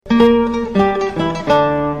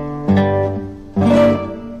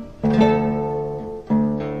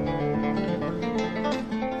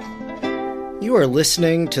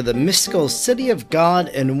listening to the Mystical City of God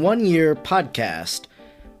in 1 Year podcast,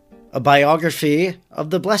 a biography of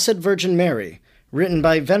the Blessed Virgin Mary, written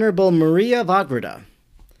by Venerable Maria of Agreda.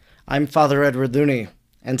 I'm Father Edward Looney,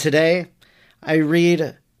 and today I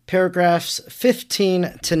read paragraphs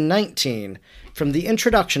 15 to 19 from the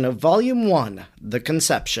introduction of Volume 1, The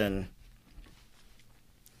Conception.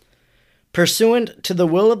 Pursuant to the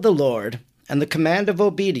will of the Lord and the command of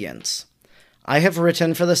obedience, I have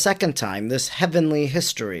written for the second time this heavenly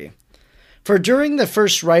history. For during the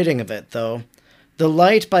first writing of it, though, the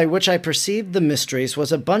light by which I perceived the mysteries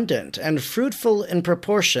was abundant and fruitful in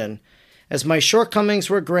proportion as my shortcomings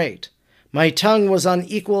were great, my tongue was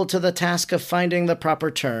unequal to the task of finding the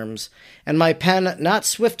proper terms, and my pen not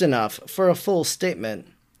swift enough for a full statement.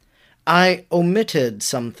 I omitted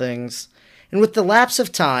some things, and with the lapse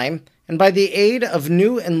of time, and by the aid of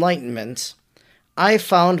new enlightenments, I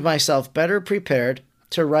found myself better prepared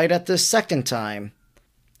to write at this second time.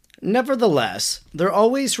 Nevertheless, there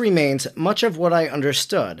always remains much of what I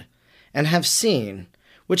understood and have seen,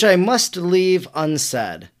 which I must leave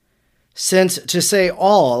unsaid, since to say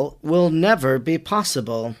all will never be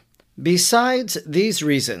possible. Besides these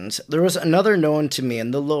reasons, there was another known to me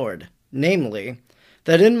in the Lord, namely,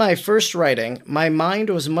 that in my first writing my mind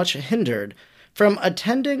was much hindered from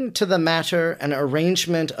attending to the matter and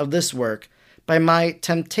arrangement of this work by my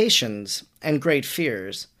temptations and great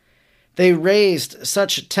fears. They raised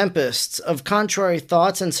such tempests of contrary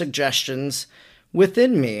thoughts and suggestions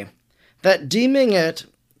within me, that deeming it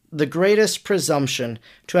the greatest presumption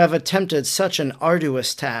to have attempted such an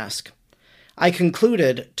arduous task, I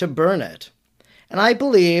concluded to burn it. And I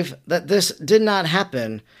believe that this did not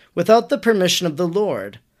happen without the permission of the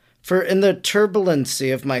Lord, for in the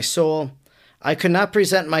turbulency of my soul, I could not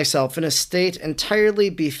present myself in a state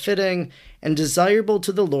entirely befitting and desirable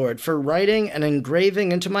to the Lord for writing and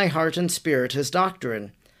engraving into my heart and spirit his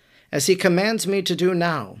doctrine, as he commands me to do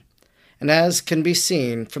now, and as can be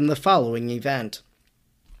seen from the following event.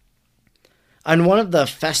 On one of the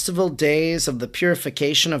festival days of the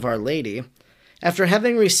purification of Our Lady, after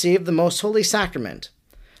having received the most holy sacrament,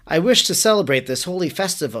 I wished to celebrate this holy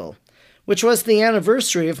festival, which was the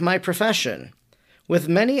anniversary of my profession, with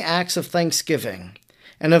many acts of thanksgiving,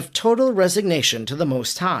 and of total resignation to the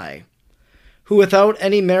Most High, who without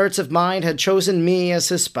any merits of mine had chosen me as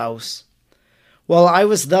his spouse. While I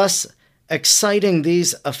was thus exciting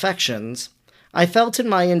these affections, I felt in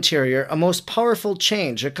my interior a most powerful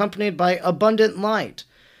change accompanied by abundant light,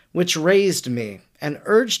 which raised me and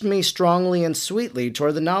urged me strongly and sweetly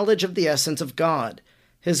toward the knowledge of the essence of God,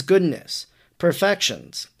 his goodness,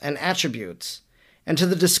 perfections, and attributes, and to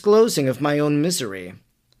the disclosing of my own misery.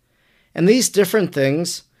 And these different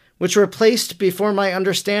things, which were placed before my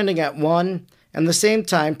understanding at one and the same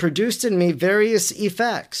time, produced in me various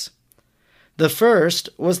effects. The first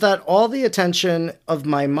was that all the attention of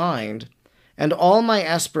my mind and all my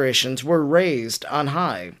aspirations were raised on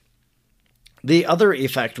high. The other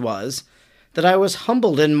effect was that I was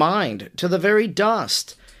humbled in mind to the very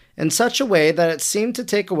dust, in such a way that it seemed to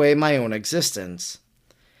take away my own existence.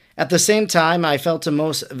 At the same time, I felt a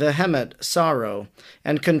most vehement sorrow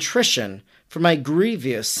and contrition for my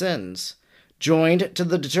grievous sins, joined to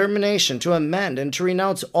the determination to amend and to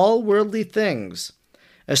renounce all worldly things,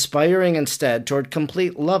 aspiring instead toward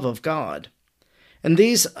complete love of God. In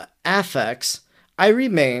these affects, I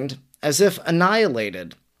remained as if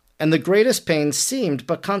annihilated, and the greatest pain seemed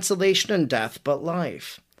but consolation in death but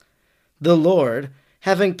life. The Lord,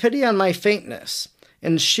 having pity on my faintness,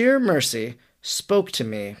 in sheer mercy, spoke to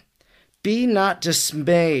me, "Be not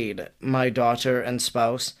dismayed, my daughter and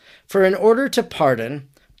spouse, for in order to pardon,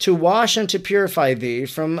 to wash and to purify thee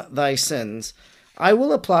from thy sins, I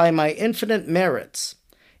will apply my infinite merits,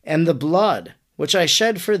 and the blood which I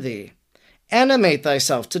shed for thee. Animate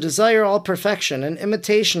thyself to desire all perfection and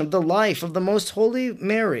imitation of the life of the most holy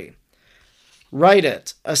Mary. Write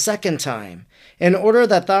it a second time, in order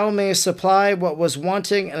that thou mayest supply what was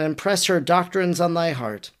wanting and impress her doctrines on thy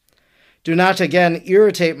heart. Do not again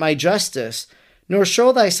irritate my justice, nor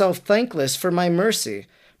show thyself thankless for my mercy,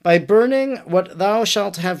 by burning what thou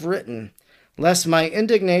shalt have written, lest my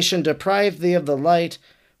indignation deprive thee of the light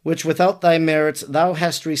which without thy merits thou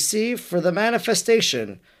hast received for the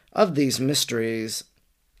manifestation of these mysteries."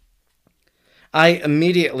 I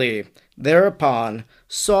immediately thereupon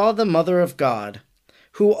saw the Mother of God,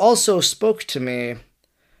 who also spoke to me,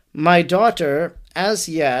 "My daughter, as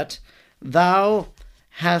yet thou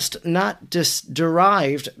hast not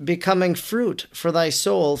derived becoming fruit for thy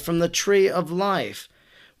soul from the tree of life,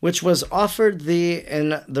 which was offered thee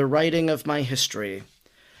in the writing of my history,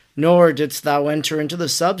 nor didst thou enter into the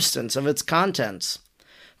substance of its contents.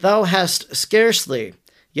 thou hast scarcely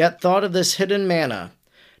yet thought of this hidden manna,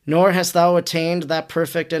 nor hast thou attained that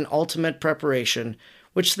perfect and ultimate preparation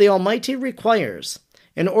which the Almighty requires,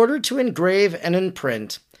 in order to engrave and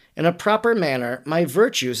imprint, in a proper manner, my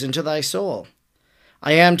virtues into thy soul.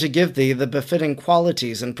 I am to give thee the befitting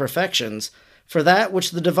qualities and perfections for that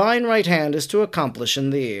which the divine right hand is to accomplish in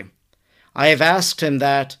thee. I have asked him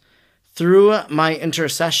that, through my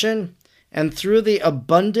intercession, and through the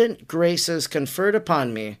abundant graces conferred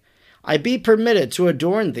upon me, I be permitted to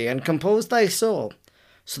adorn thee and compose thy soul,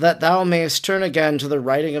 so that thou mayest turn again to the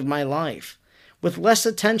writing of my life, with less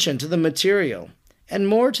attention to the material, and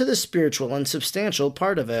more to the spiritual and substantial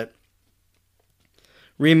part of it.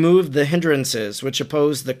 Remove the hindrances which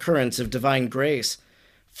oppose the currents of divine grace,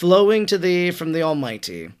 flowing to thee from the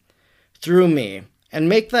Almighty, through me, and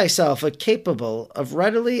make thyself capable of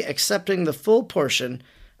readily accepting the full portion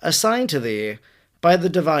assigned to thee by the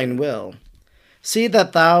divine will. See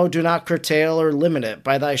that thou do not curtail or limit it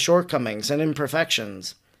by thy shortcomings and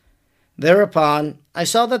imperfections. Thereupon I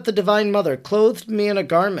saw that the Divine Mother clothed me in a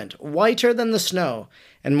garment whiter than the snow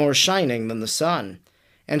and more shining than the sun,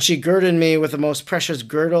 and she girded me with a most precious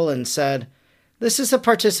girdle and said, This is a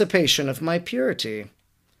participation of my purity.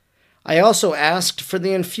 I also asked for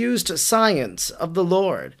the infused science of the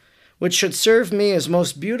Lord, which should serve me as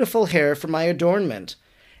most beautiful hair for my adornment,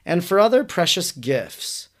 and for other precious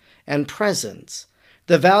gifts and presents,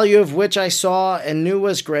 the value of which I saw and knew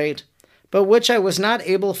was great, but which I was not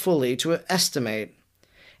able fully to estimate.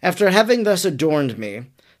 After having thus adorned me,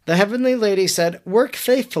 the heavenly lady said, Work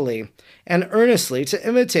faithfully and earnestly to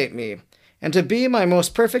imitate me, and to be my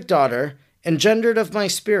most perfect daughter, engendered of my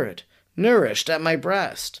spirit, nourished at my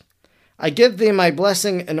breast. I give thee my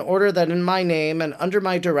blessing in order that in my name and under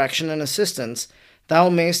my direction and assistance thou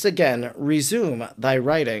mayst again resume thy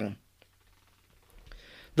writing.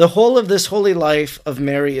 The whole of this holy life of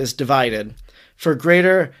Mary is divided, for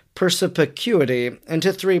greater perspicuity,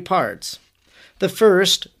 into 3 parts. The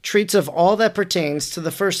first treats of all that pertains to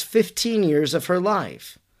the first 15 years of her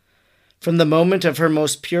life, from the moment of her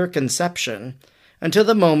most pure conception until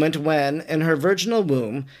the moment when, in her virginal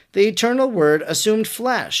womb, the eternal Word assumed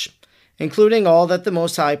flesh, including all that the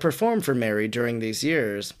Most High performed for Mary during these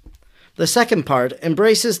years. The second part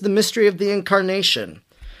embraces the mystery of the Incarnation,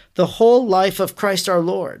 the whole life of Christ our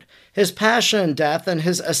Lord, his passion and death, and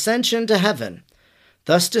his ascension to heaven,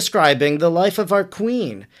 thus describing the life of our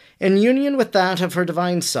Queen in union with that of her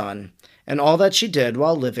divine Son, and all that she did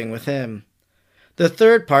while living with him. The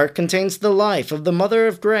third part contains the life of the Mother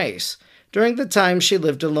of Grace during the time she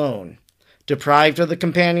lived alone, deprived of the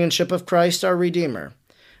companionship of Christ our Redeemer,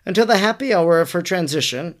 until the happy hour of her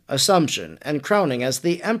transition, assumption, and crowning as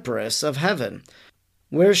the Empress of Heaven,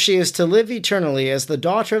 where she is to live eternally as the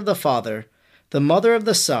daughter of the Father, the mother of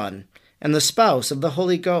the Son, and the spouse of the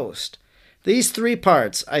Holy Ghost. These 3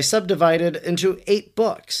 parts I subdivided into 8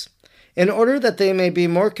 books, in order that they may be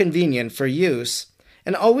more convenient for use,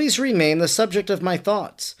 and always remain the subject of my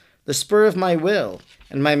thoughts, the spur of my will,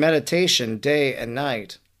 and my meditation day and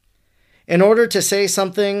night. In order to say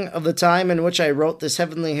something of the time in which I wrote this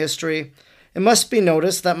heavenly history, it must be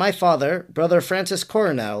noticed that my father, Brother Francis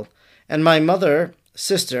Coronel, and my mother,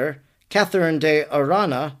 Sister Catherine de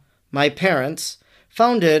Arana, my parents,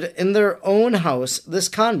 founded in their own house this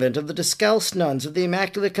convent of the Discalced Nuns of the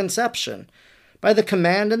Immaculate Conception, by the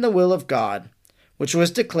command and the will of God, which was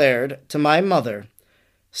declared to my mother,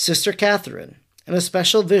 Sister Catherine, in a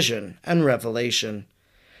special vision and revelation.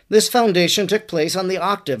 This foundation took place on the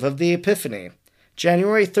octave of the Epiphany,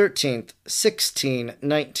 January 13th,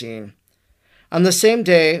 1619. On the same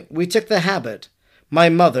day we took the habit, my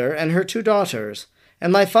mother and her 2 daughters,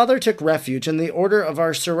 and my father took refuge in the order of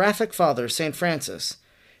our seraphic father, St. Francis,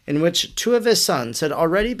 in which 2 of his sons had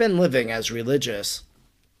already been living as religious.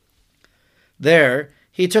 There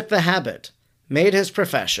he took the habit, made his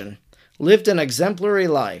profession, lived an exemplary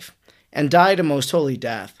life, and died a most holy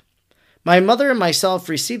death. My mother and myself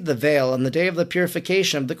received the veil on the day of the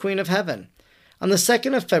purification of the Queen of Heaven, on the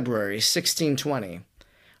 2nd of February, 1620.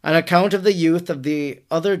 On account of the youth of the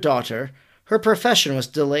other daughter, her profession was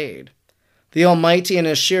delayed. The Almighty in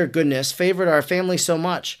his sheer goodness favored our family so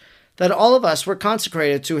much that all of us were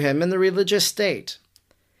consecrated to him in the religious state.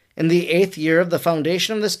 In the 8th year of the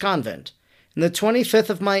foundation of this convent, in the 25th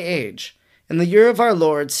of my age, in the year of our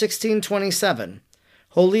Lord, 1627,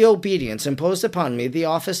 holy obedience imposed upon me the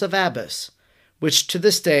office of abbess, which to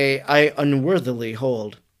this day I unworthily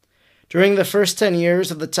hold. During the first 10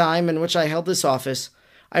 years of the time in which I held this office,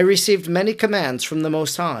 I received many commands from the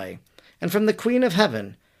Most High, and from the Queen of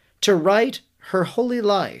Heaven, to write her holy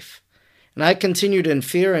life, and I continued in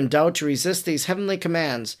fear and doubt to resist these heavenly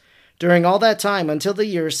commands during all that time until the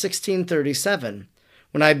year 1637,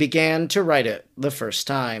 when I began to write it the first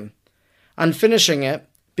time. On finishing it,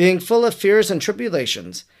 being full of fears and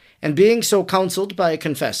tribulations, and being so counseled by a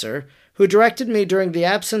confessor, who directed me during the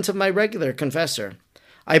absence of my regular confessor,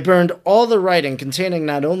 I burned all the writing containing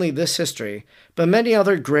not only this history, but many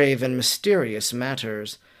other grave and mysterious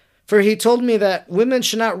matters, for he told me that women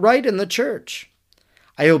should not write in the church.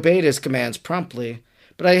 I obeyed his commands promptly,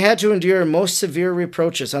 but I had to endure most severe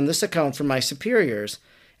reproaches on this account from my superiors,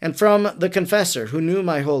 and from the confessor who knew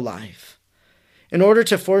my whole life. In order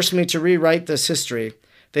to force me to rewrite this history,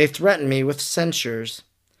 they threatened me with censures.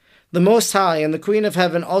 The Most High and the Queen of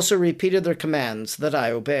Heaven also repeated their commands that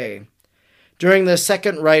I obey. During the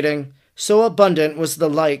second writing, so abundant was the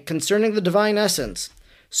light concerning the divine essence,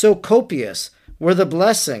 so copious were the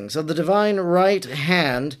blessings of the divine right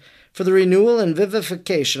hand for the renewal and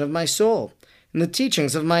vivification of my soul in the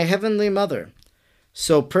teachings of my heavenly Mother.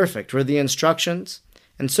 So perfect were the instructions,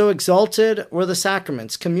 and so exalted were the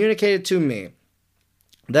sacraments communicated to me,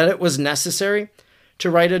 that it was necessary to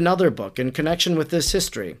write another book in connection with this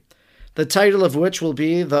history, the title of which will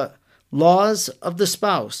be The Laws of the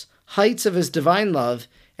Spouse, Heights of His Divine Love,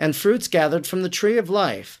 and Fruits Gathered from the Tree of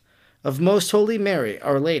Life of Most Holy Mary,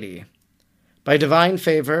 Our Lady. By divine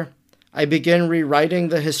favor, I begin rewriting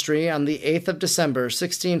the history on the 8th of December,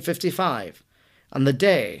 1655, on the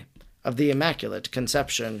day of the Immaculate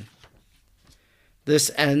Conception.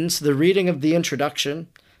 This ends the reading of the introduction,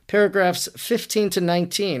 paragraphs 15 to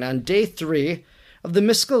 19, on day 3 of the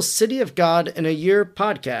Mystical City of God in a Year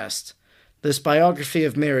podcast. This biography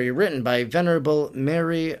of Mary, written by Venerable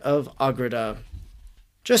Mary of Agreda.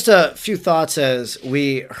 Just a few thoughts as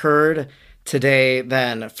we heard today,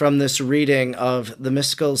 then, from this reading of the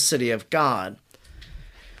Mystical City of God.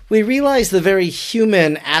 We realize the very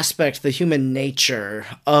human aspect, the human nature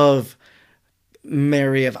of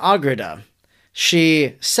Mary of Agreda.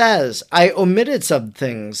 She says, I omitted some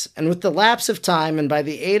things, and with the lapse of time and by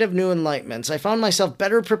the aid of new enlightenments, I found myself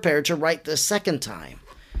better prepared to write this second time.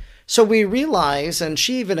 So we realize, and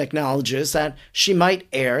she even acknowledges, that she might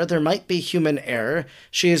err. There might be human error.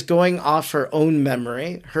 She is going off her own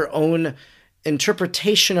memory, her own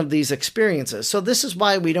interpretation of these experiences. So this is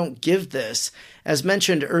why we don't give this, as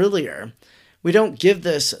mentioned earlier, we don't give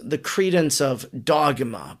this the credence of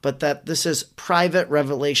dogma, but that this is private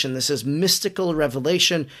revelation. This is mystical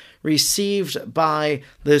revelation received by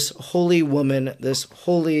this holy woman, this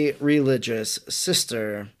holy religious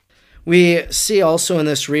sister. We see also in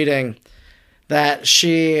this reading that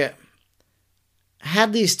she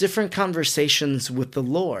had these different conversations with the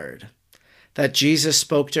Lord, that Jesus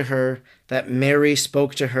spoke to her, that Mary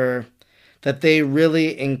spoke to her, that they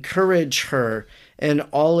really encourage her in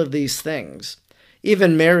all of these things.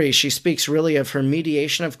 Even Mary, she speaks really of her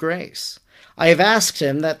mediation of grace. I have asked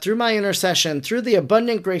him that through my intercession, through the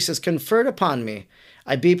abundant graces conferred upon me,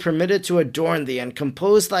 I be permitted to adorn thee and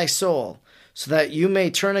compose thy soul, so that you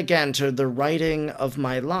may turn again to the writing of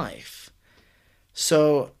my life.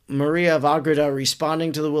 So Maria of Agreda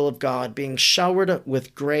responding to the will of God, being showered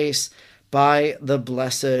with grace by the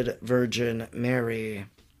Blessed Virgin Mary.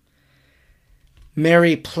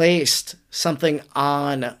 Mary placed something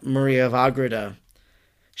on Maria of Agreda.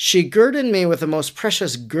 She girded me with a most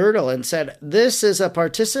precious girdle and said, this is a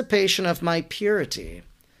participation of my purity.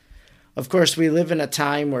 Of course, we live in a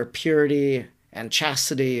time where purity and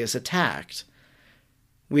chastity is attacked.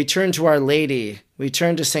 We turn to Our Lady. We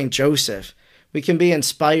turn to St. Joseph. We can be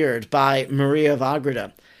inspired by Maria of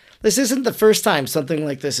Agreda. This isn't the first time something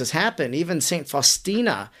like this has happened. Even St.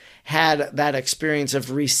 Faustina had that experience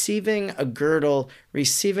of receiving a girdle,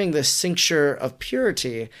 receiving the cincture of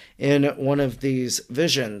purity in one of these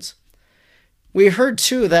visions. We heard,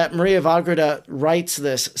 too, that Maria of Agreda writes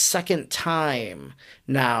this second time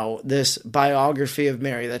now, this biography of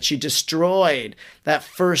Mary, that she destroyed that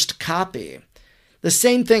first copy. The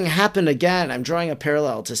same thing happened again. I'm drawing a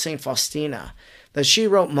parallel to St. Faustina, that she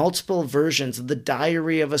wrote multiple versions of the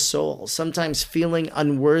Diary of a Soul, sometimes feeling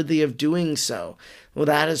unworthy of doing so. Well,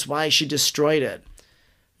 that is why she destroyed it.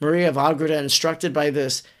 Maria of Agreda, instructed by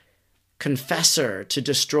this confessor to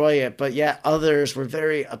destroy it, but yet others were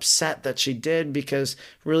very upset that she did because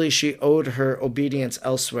really she owed her obedience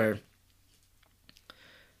elsewhere.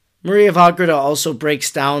 Maria of Agreda also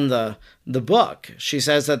breaks down the book. She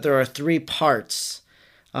says that there are 3 parts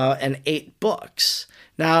and 8 books.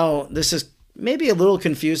 Now, this is maybe a little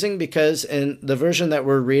confusing because in the version that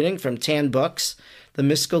we're reading from Tan Books, The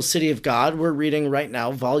Mystical City of God, we're reading right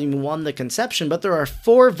now Volume 1, The Conception, but there are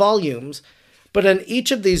 4 volumes. But in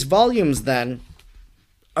each of these volumes, then,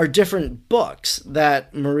 are different books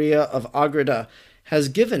that Maria of Agreda has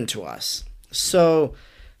given to us. So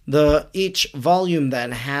Each volume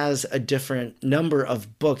then has a different number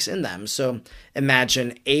of books in them. So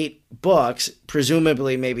imagine 8 books,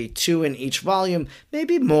 presumably maybe 2 in each volume,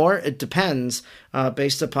 maybe more. It depends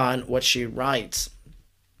based upon what she writes.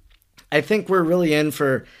 I think we're really in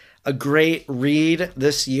for a great read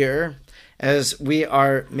this year as we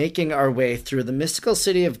are making our way through the mystical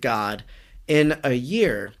city of God in a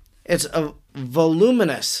year. It's a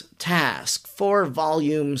voluminous task, 4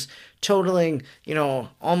 volumes totaling,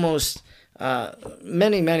 almost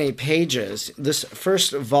many pages. This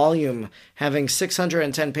first volume having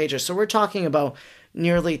 610 pages. So we're talking about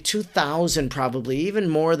nearly 2,000, probably even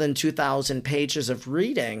more than 2,000 pages of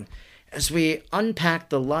reading as we unpack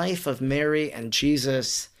the life of Mary and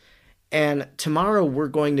Jesus. And tomorrow we're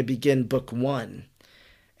going to begin book 1.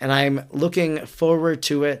 And I'm looking forward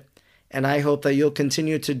to it. And I hope that you'll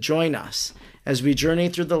continue to join us as we journey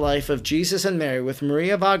through the life of Jesus and Mary with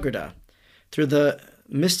Maria of Agreda through the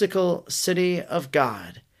mystical city of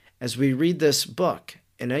God as we read this book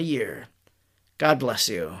in a year. God bless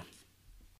you.